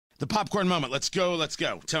The popcorn moment. Let's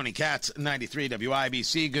go. Tony Katz, 93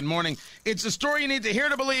 WIBC. Good morning. It's a story you need to hear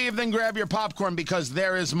to believe. Then grab your popcorn because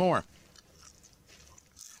there is more.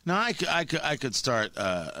 Now, I could start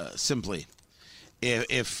simply,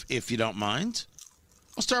 if you don't mind.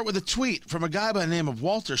 I'll start with a tweet from a guy by the name of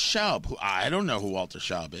Walter Schaub. Who I don't know who Walter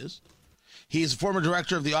Schaub is. He's a former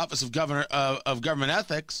director of the Office of Government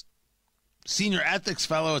Ethics. Senior ethics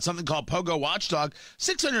fellow at something called Pogo Watchdog,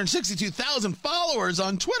 662,000 followers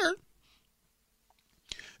on Twitter.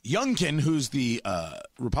 Youngkin, who's the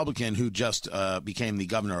Republican who just became the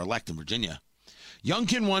governor-elect in Virginia.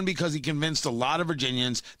 Youngkin won because he convinced a lot of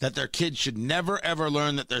Virginians that their kids should never, ever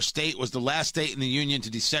learn that their state was the last state in the union to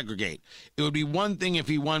desegregate. It would be one thing if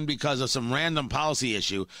he won because of some random policy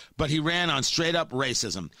issue, but he ran on straight-up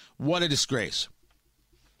racism. What a disgrace.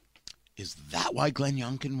 Is that why Glenn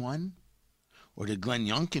Youngkin won? Or did Glenn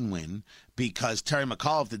Youngkin win because Terry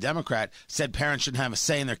McAuliffe, the Democrat, said parents shouldn't have a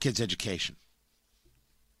say in their kids' education?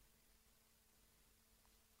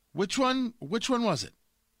 Which one was it?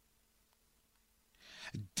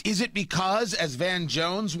 Is it because, as Van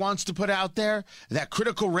Jones wants to put out there, that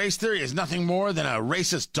critical race theory is nothing more than a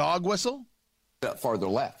racist dog whistle? Farther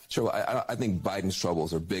left. Sure, I think Biden's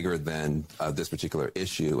troubles are bigger than this particular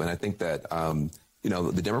issue, and I think that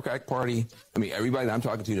the Democratic Party, everybody that I'm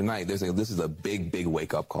talking to tonight, they're saying this is a big, big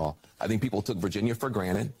wake-up call. I think people took Virginia for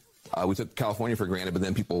granted. We took California for granted, but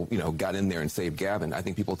then people, got in there and saved Gavin. I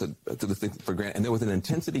think people took this thing for granted, and there was an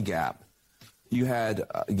intensity gap. You had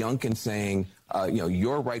Youngkin saying,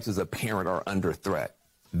 your rights as a parent are under threat.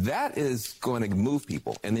 That is going to move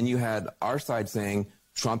people. And then you had our side saying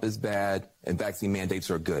Trump is bad and vaccine mandates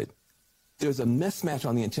are good. There's a mismatch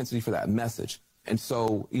on the intensity for that message. And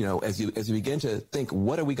so, as you begin to think,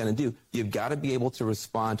 what are we going to do? You've got to be able to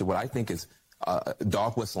respond to what I think is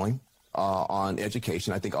dog whistling on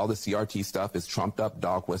education. I think all the CRT stuff is trumped up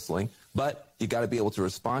dog whistling, but you got to be able to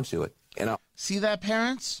respond to it. And see that,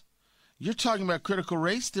 parents? You're talking about critical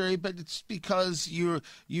race theory, but it's because you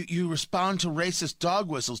respond to racist dog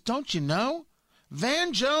whistles. Don't you know?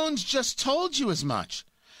 Van Jones just told you as much.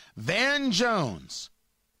 Van Jones,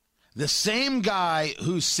 the same guy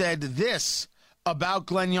who said this about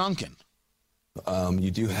Glenn Youngkin.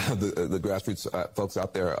 You do have the grassroots folks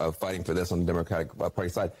out there fighting for this on the Democratic Party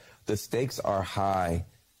side. The stakes are high.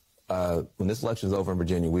 When this election is over in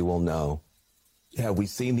Virginia, we will know. Have we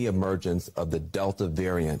seen the emergence of the Delta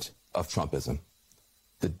variant of Trumpism?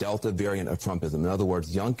 The Delta variant of Trumpism. In other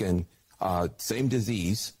words, Youngkin, same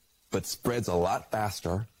disease, but spreads a lot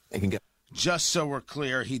faster and can get... Just so we're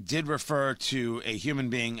clear, he did refer to a human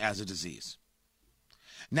being as a disease.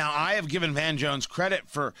 Now, I have given Van Jones credit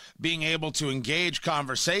for being able to engage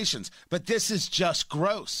conversations, but this is just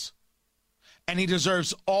gross. And he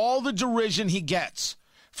deserves all the derision he gets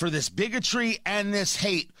for this bigotry and this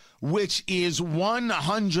hate, which is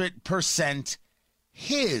 100%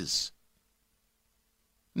 his.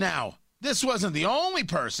 Now, this wasn't the only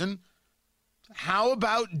person. How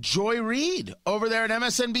about Joy Reid over there at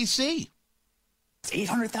MSNBC?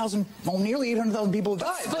 800,000, well, nearly 800,000 people have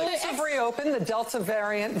died. Schools have reopened. The Delta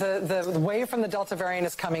variant, the wave from the Delta variant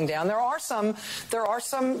is coming down. There are some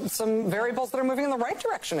variables that are moving in the right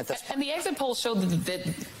direction at this point. And the exit polls showed that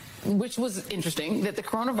which was interesting, that the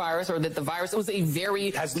coronavirus, or that the virus, was a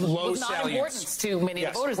very low was not importance to many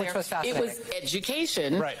of the voters there. It was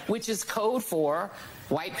education, right, which is code for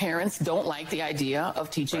white parents don't like the idea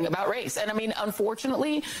of teaching about race. And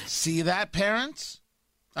unfortunately... See that, parents?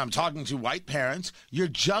 I'm talking to white parents. You're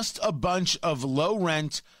just a bunch of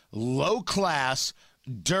low-rent, low-class,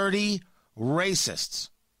 dirty racists.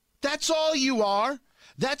 That's all you are.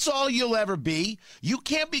 That's all you'll ever be. You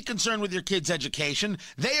can't be concerned with your kids' education.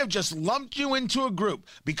 They have just lumped you into a group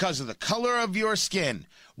because of the color of your skin.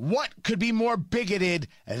 What could be more bigoted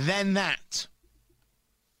than that?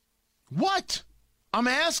 What? I'm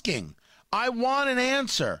asking. I want an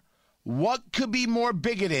answer. What could be more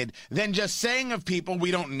bigoted than just saying of people, we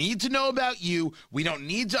don't need to know about you, we don't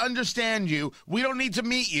need to understand you, we don't need to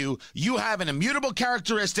meet you, you have an immutable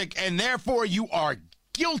characteristic, and therefore you are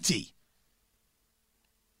guilty.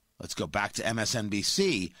 Let's go back to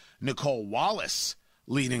MSNBC. Nicole Wallace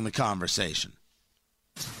leading the conversation.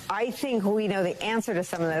 I think we know the answer to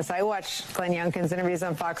some of this. I watched Glenn Youngkin's interviews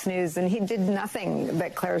on Fox News, and he did nothing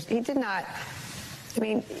that he did not I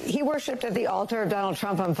mean, he worshipped at the altar of Donald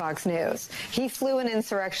Trump on Fox News. He flew an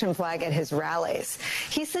insurrection flag at his rallies.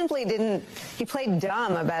 He simply didn't, he played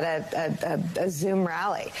dumb about a Zoom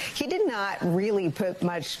rally. He did not really put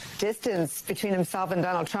much distance between himself and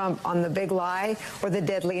Donald Trump on the big lie or the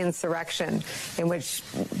deadly insurrection in which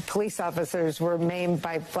police officers were maimed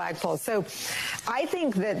by flagpoles. So I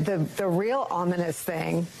think that the real ominous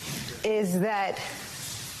thing is that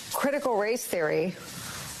critical race theory,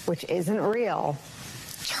 which isn't real,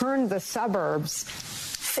 turned the suburbs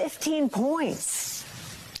 15 points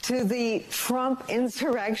to the Trump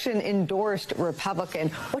insurrection-endorsed Republican.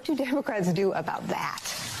 What do Democrats do about that?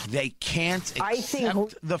 They can't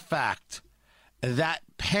accept the fact that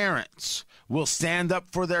parents will stand up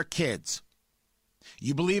for their kids.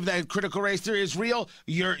 You believe that critical race theory is real?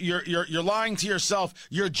 You're lying to yourself.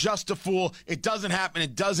 You're just a fool. It doesn't happen.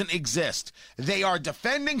 It doesn't exist. They are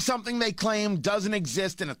defending something they claim doesn't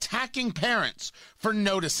exist and attacking parents for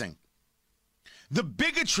noticing. The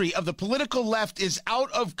bigotry of the political left is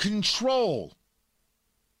out of control.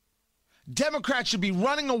 Democrats should be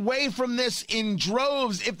running away from this in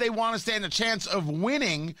droves if they want to stand a chance of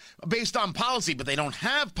winning based on policy, but they don't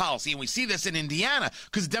have policy. And we see this in Indiana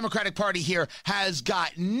because the Democratic Party here has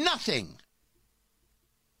got nothing.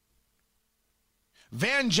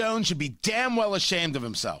 Van Jones should be damn well ashamed of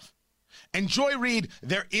himself. And Joy Reid,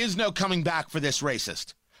 there is no coming back for this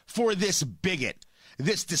racist, for this bigot,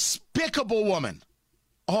 this despicable woman.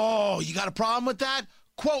 Oh, you got a problem with that?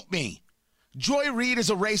 Quote me. Joy Reid is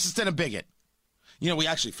a racist and a bigot. You know, we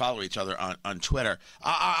actually follow each other on Twitter.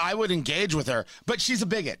 I would engage with her, but she's a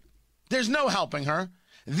bigot. There's no helping her.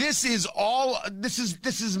 This is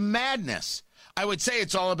madness. I would say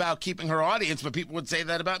it's all about keeping her audience, but people would say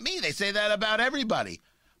that about me. They say that about everybody.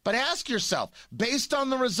 But ask yourself, based on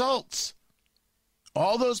the results,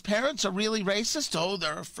 all those parents are really racist? Oh,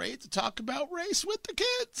 they're afraid to talk about race with the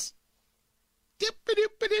kids.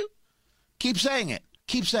 Dip-a-dip-a-doo. Keep saying it.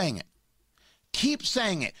 Keep saying it. Keep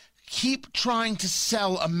saying it. Keep trying to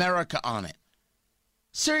sell America on it.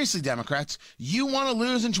 Seriously, Democrats, you want to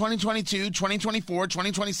lose in 2022, 2024,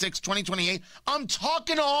 2026, 2028? I'm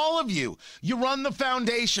talking to all of you. You run the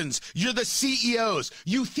foundations. You're the CEOs.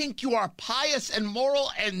 You think you are pious and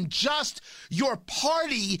moral and just. Your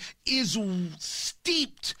party is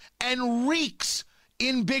steeped and reeks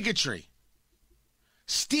in bigotry.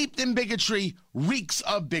 Steeped in bigotry, reeks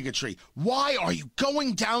of bigotry. Why are you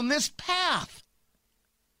going down this path?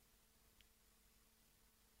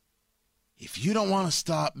 If you don't want to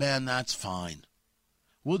stop, man, that's fine.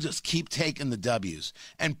 We'll just keep taking the W's.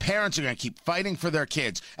 And parents are going to keep fighting for their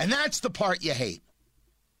kids. And that's the part you hate.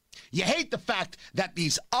 You hate the fact that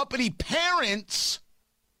these uppity parents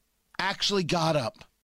actually got up.